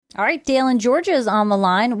All right, Dale in Georgia is on the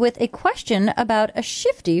line with a question about a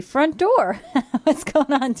shifty front door. What's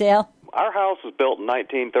going on, Dale? Our house was built in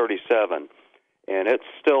 1937, and it's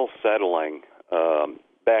still settling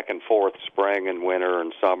back and forth spring and winter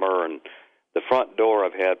and summer. And the front door,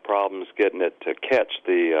 I've had problems getting it to catch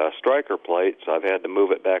the striker plate, so I've had to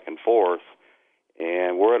move it back and forth.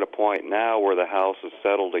 And we're at a point now where the house is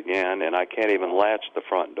settled again, and I can't even latch the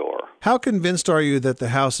front door. How convinced are you that the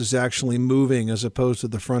house is actually moving as opposed to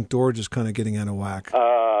the front door just kind of getting out of whack?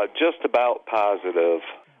 Just about positive.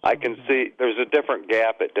 I can see there's a different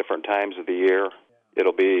gap at different times of the year.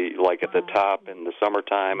 It'll be like at the top in the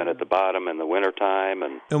summertime and at the bottom in the wintertime.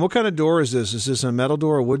 And what kind of door is this? Is this a metal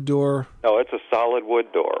door, a wood door? No, it's a solid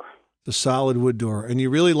wood door. The solid wood door. And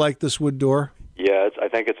you really like this wood door? Yeah, I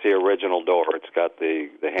think it's the original door. It's got the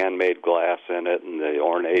handmade glass in it and the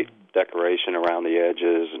ornate decoration around the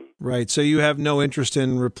edges. Right. So you have no interest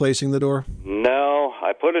in replacing the door? No.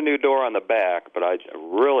 I put a new door on the back, but I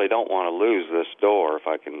really don't want to lose this door if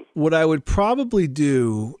I can. What I would probably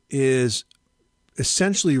do is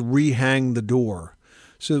essentially rehang the door.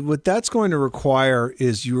 So what that's going to require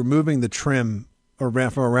is you removing the trim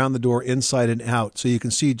from around the door inside and out so you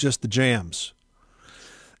can see just the jambs.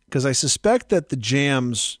 Because I suspect that the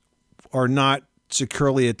jambs are not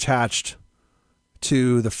securely attached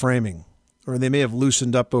to the framing, or they may have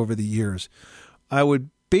loosened up over the years. I would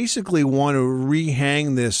basically want to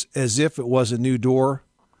rehang this as if it was a new door,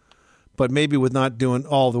 but maybe with not doing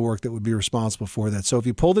all the work that would be responsible for that. So if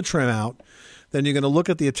you pull the trim out, then you're going to look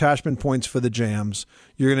at the attachment points for the jambs.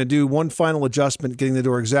 You're going to do one final adjustment, getting the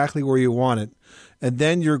door exactly where you want it. And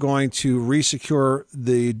then you're going to resecure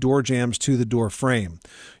the door jambs to the door frame.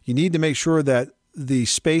 You need to make sure that the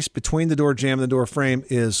space between the door jamb and the door frame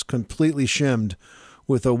is completely shimmed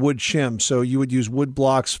with a wood shim. So you would use wood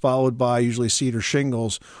blocks followed by usually cedar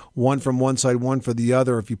shingles, one from one side, one for the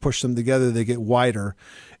other. If you push them together, they get wider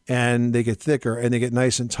and they get thicker and they get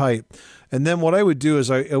nice and tight. And then what I would do is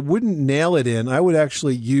I wouldn't nail it in. I would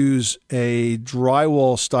actually use a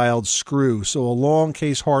drywall styled screw. So a long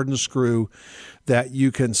case hardened screw that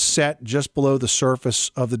you can set just below the surface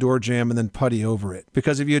of the door jamb and then putty over it.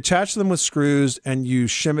 Because if you attach them with screws and you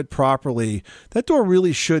shim it properly, that door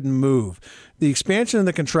really shouldn't move. The expansion and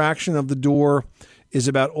the contraction of the door is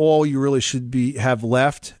about all you really should have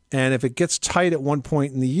left. And if it gets tight at one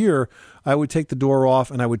point in the year, I would take the door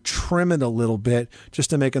off and I would trim it a little bit just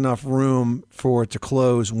to make enough room for it to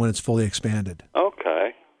close when it's fully expanded.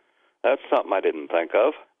 Okay. That's something I didn't think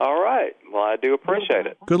of. All right. Well, I do appreciate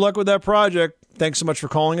it. Good luck with that project. Thanks so much for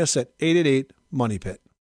calling us at 888-MONEY-PIT.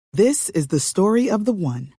 This is the story of the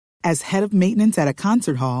one. As head of maintenance at a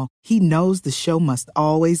concert hall, he knows the show must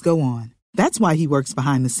always go on. That's why he works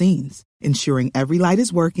behind the scenes, ensuring every light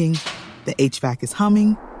is working, the HVAC is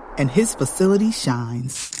humming, and his facility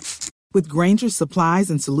shines. With Grainger's supplies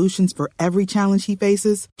and solutions for every challenge he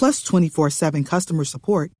faces, plus 24/7 customer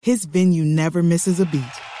support, his venue never misses a beat.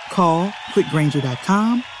 Call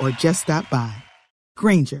quickgrainger.com or just stop by.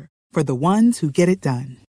 Grainger, for the ones who get it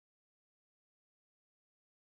done.